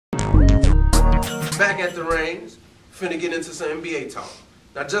back at the range, finna get into some NBA talk.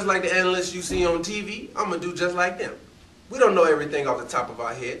 Now, just like the analysts you see on TV, I'm going to do just like them. We don't know everything off the top of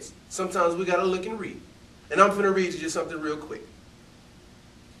our heads. Sometimes we got to look and read. And I'm finna read you just something real quick.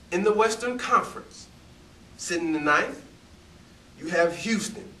 In the Western Conference, sitting in the ninth, you have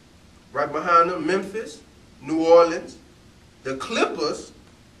Houston. Right behind them, Memphis, New Orleans, the Clippers,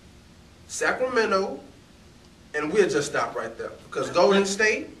 Sacramento, and we'll just stop right there. Because Golden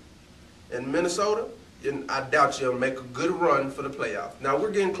State and Minnesota, I doubt you'll make a good run for the playoffs. Now,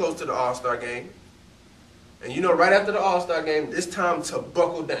 we're getting close to the All-Star game. And you know, right after the All-Star game, it's time to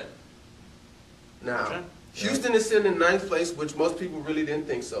buckle down. Now, okay. Houston is sitting in ninth place, which most people really didn't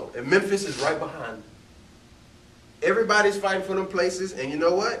think so. And Memphis is right behind them. Everybody's fighting for them places, and you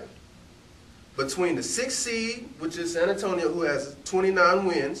know what? Between the 6th seed, which is San Antonio, who has 29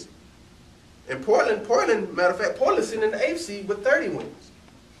 wins, and Portland, matter of fact, Portland's sitting in the 8th seed with 30 wins,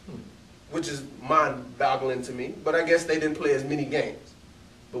 which is mind-boggling to me, but I guess they didn't play as many games.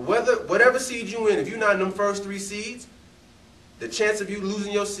 But whatever seed you in, if you're not in them first 3 seeds, the chance of you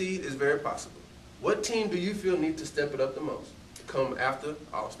losing your seed is very possible. What team do you feel needs to step it up the most to come after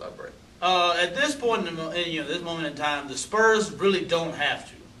All-Star break? At this point, this moment in time, the Spurs really don't have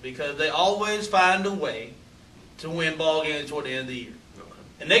to, because they always find a way to win ball games toward the end of the year. Okay.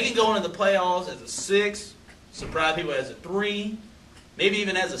 And they can go into the playoffs as a 6, surprise people as a 3, maybe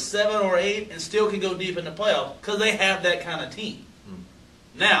even as a 7 or 8, and still can go deep in the playoffs because they have that kind of team.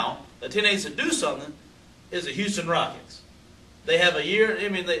 Now, the team needs to do something is the Houston Rockets. They have a year. I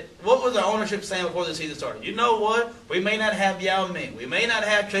mean, what was the ownership saying before the season started? You know what? We may not have Yao Ming. We may not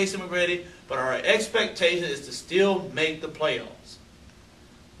have Tracy McGrady, but our expectation is to still make the playoffs.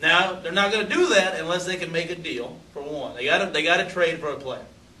 Now, they're not going to do that unless they can make a deal, for one. They got to trade for a player.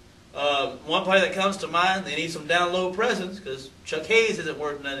 One player that comes to mind, they need some down-low presence because Chuck Hayes isn't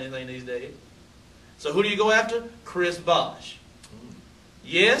working on anything these days. So who do you go after? Chris Bosh.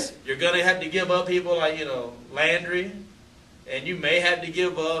 Yes, you're going to have to give up people like, Landry, and you may have to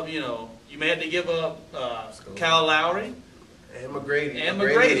give up, Kyle Lowry. And McGrady. And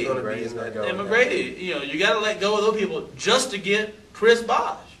McGrady. You got to let go of those people just to get Chris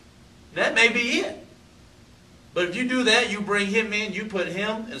Bosh. That may be it. But if you do that, you bring him in, you put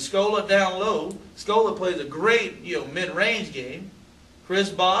him and Scola down low. Scola plays a great, mid-range game. Chris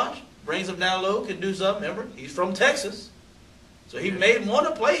Bosh brings him down low, can do something. Remember, he's from Texas. So he may want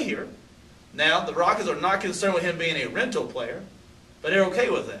to play here. Now, the Rockets are not concerned with him being a rental player, but they're okay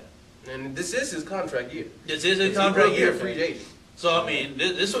with that. And this is his contract year. This is his contract year. Free agent. So, I mean,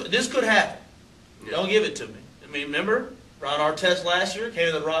 this could happen. Yeah. Don't give it to me. I mean, remember, Ron Artest last year came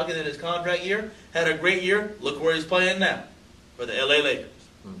to the Rockets in his contract year, had a great year. Look where he's playing now for the LA Lakers.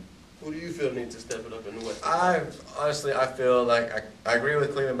 Who do you feel needs to step it up in the West? I feel like I agree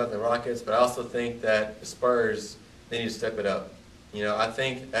with Cleveland about the Rockets, but I also think that the Spurs, they need to step it up. I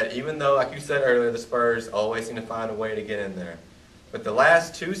think that even though, like you said earlier, the Spurs always seem to find a way to get in there. But the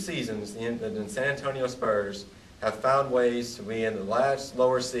last 2 seasons, the San Antonio Spurs have found ways to be in the last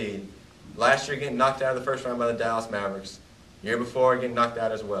lower seed. Last year getting knocked out of the first round by the Dallas Mavericks. Year before getting knocked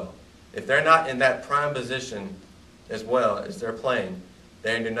out as well. If they're not in that prime position as well as they're playing,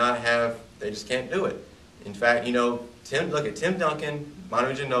 they just can't do it. In fact, look at Tim Duncan,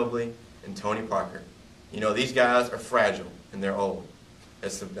 Manu Ginobili, and Tony Parker. These guys are fragile and they're old.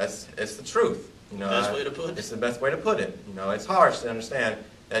 It's the truth. Best way to put it. It's the best way to put it. It's harsh to understand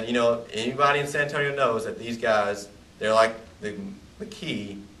that anybody in San Antonio knows that these guys, they're like the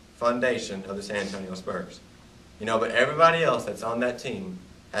key foundation of the San Antonio Spurs. But everybody else that's on that team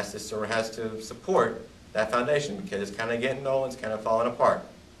has to support that foundation because it's kind of getting old and it's kind of falling apart.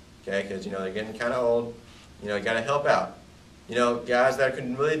 Okay, because they're getting kind of old. You got to help out. Guys that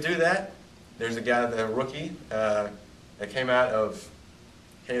can really do that. There's a guy, the rookie, that came out of,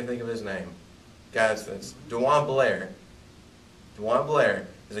 can't even think of his name. Guys, that's DeJuan Blair. DeJuan Blair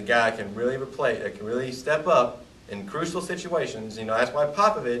is a guy that can really step up in crucial situations. That's why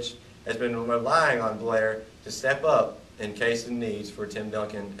Popovich has been relying on Blair to step up in case of needs for Tim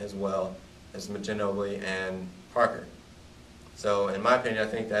Duncan as well as Ginobili and Parker. So, in my opinion, I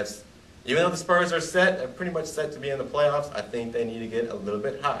think that's, even though the Spurs are pretty much set to be in the playoffs, I think they need to get a little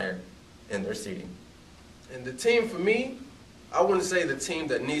bit higher in their seeding. And the team, for me, I wouldn't say the team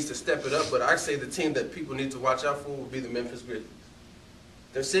that needs to step it up, but I say the team that people need to watch out for would be the Memphis Grizzlies.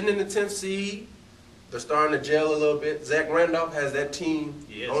 They're sitting in the 10th seed. They're starting to gel a little bit. Zach Randolph has that team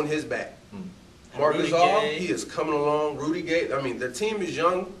on his back. Marc Gasol, he is coming along. Rudy Gay, their team is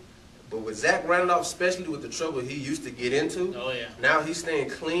young, but with Zach Randolph, especially with the trouble he used to get into, now he's staying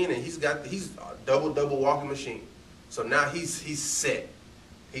clean and he's a double-double walking machine. So now he's set.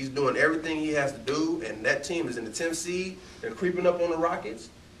 He's doing everything he has to do, and that team is in the 10th seed. They're creeping up on the Rockets,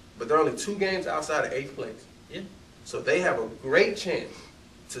 but they're only 2 games outside of 8th place. Yeah. So they have a great chance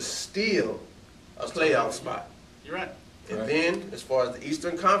to steal a playoff spot. You're right. And then, as far as the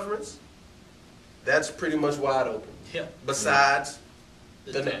Eastern Conference, that's pretty much wide open. Yeah. Besides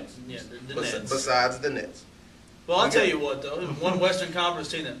the Nets. Yeah, the Nets. Besides the Nets. Well, I'll tell you what, though. One Western Conference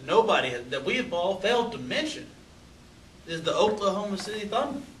team that nobody has, that we have all failed to mention is the Oklahoma City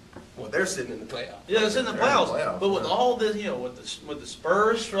Thunder. Well, they're sitting in the playoffs. Yeah, they're sitting in the They're in the playoffs. playoffs, But with yeah. all this, with the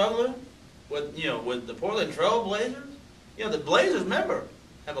Spurs struggling, with the Portland Trail Blazers, the Blazers, remember,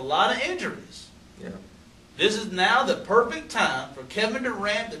 have a lot of injuries. Yeah. This is now the perfect time for Kevin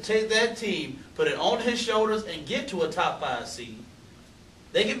Durant to take that team, put it on his shoulders, and get to a top 5 seed.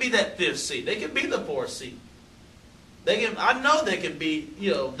 They can be that 5th seed. They can be the 4th seed. I know they can be.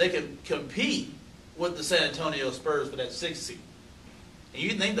 They can compete with the San Antonio Spurs for that 6th seed. And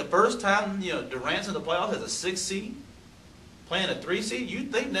you think the first time Durant's in the playoffs as a 6th seed, playing a 3 seed, you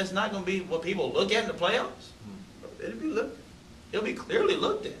think that's not going to be what people look at in the playoffs? It'll be looked at. It'll be clearly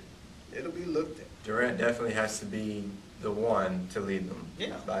looked at. It'll be looked at. Durant definitely has to be the one to lead them.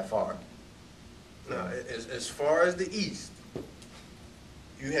 Yeah. By far. Now, as far as the East,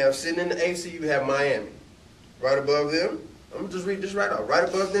 you have sitting in the 8th seed, you have Miami. Right above them, I'm going to just read this right off. Right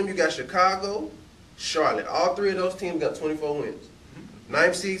above them, you got Chicago, Charlotte. All 3 of those teams got 24 wins.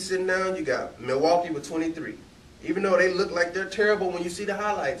 9th seed sitting down, you got Milwaukee with 23. Even though they look like they're terrible when you see the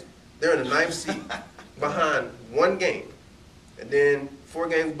highlights, they're in the 9th seed behind 1 game. And then 4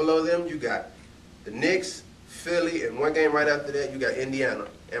 games below them, you got the Knicks, Philly, and 1 game right after that, you got Indiana.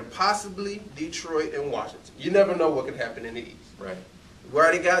 And possibly Detroit and Washington. You never know what could happen in the East. Right. We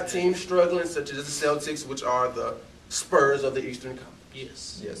already got teams struggling, such as the Celtics, which are the Spurs of the Eastern Conference.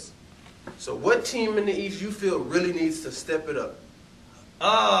 Yes. Yes. So what team in the East you feel really needs to step it up?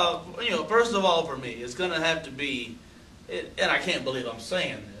 First of all, for me, it's going to have to be, and I can't believe I'm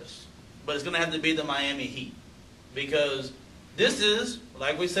saying this, but it's going to have to be the Miami Heat. Because this is,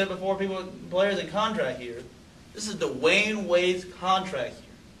 like we said before, players in contract year, this is Dwayne Wade's contract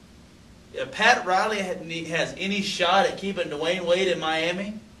year. If Pat Riley has any shot at keeping Dwayne Wade in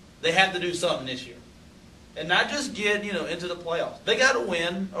Miami, they have to do something this year. And not just get, into the playoffs. They got to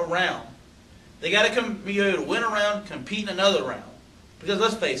win a round. They got to be able to win a round, compete in another round. Because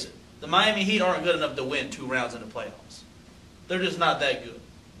let's face it, the Miami Heat aren't good enough to win 2 rounds in the playoffs. They're just not that good.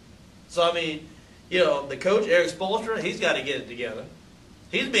 So, the coach, Eric Spoelstra, he's got to get it together.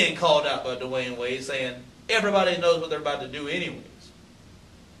 He's being called out by Dwayne Wade saying everybody knows what they're about to do anyways.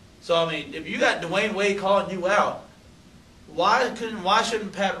 So, if you got Dwayne Wade calling you out, why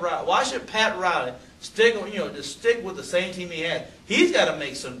should Pat Riley stick with the same team he had? He's got to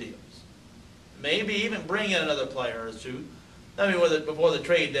make some deals. Maybe even bring in another player or 2. Before the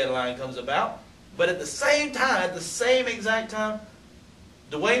trade deadline comes about. But at the same time, at the same exact time,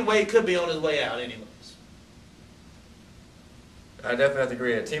 Dwayne Wade could be on his way out anyways. I definitely have to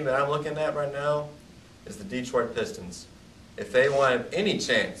agree. A team that I'm looking at right now is the Detroit Pistons. If they want any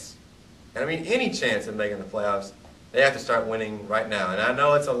chance, and any chance of making the playoffs, they have to start winning right now. And I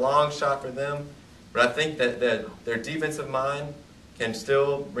know it's a long shot for them, but I think that their defensive mind can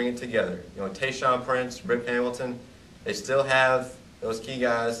still bring it together. Tayshaun Prince, Rip Hamilton, they still have those key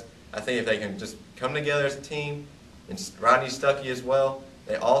guys. I think if they can just come together as a team, and Rodney Stuckey as well,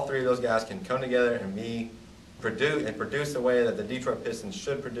 all 3 of those guys can come together and produce the way that the Detroit Pistons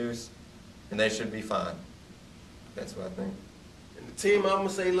should produce, and they should be fine. That's what I think. And the team I'm going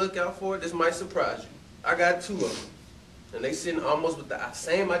to say look out for, this might surprise you. I got 2 of them. And they sitting almost with the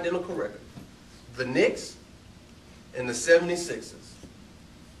same identical record. The Knicks and the 76ers.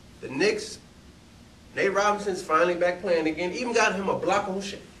 The Knicks, Nate Robinson's finally back playing again. Even got him a block on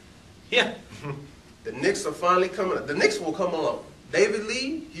shit. Yeah. The Knicks are finally coming. The Knicks will come along. David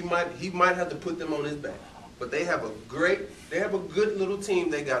Lee, he might have to put them on his back. But they have a good little team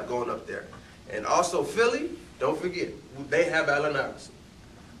they got going up there. And also Philly, don't forget, they have Allen Iverson.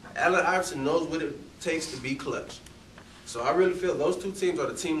 Allen Iverson knows what it takes to be clutch. So I really feel those 2 teams are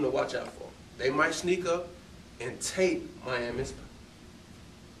the team to watch out for. They might sneak up and take Miami's.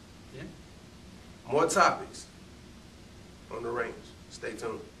 Yeah. More topics on the range. Stay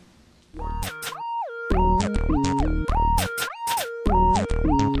tuned.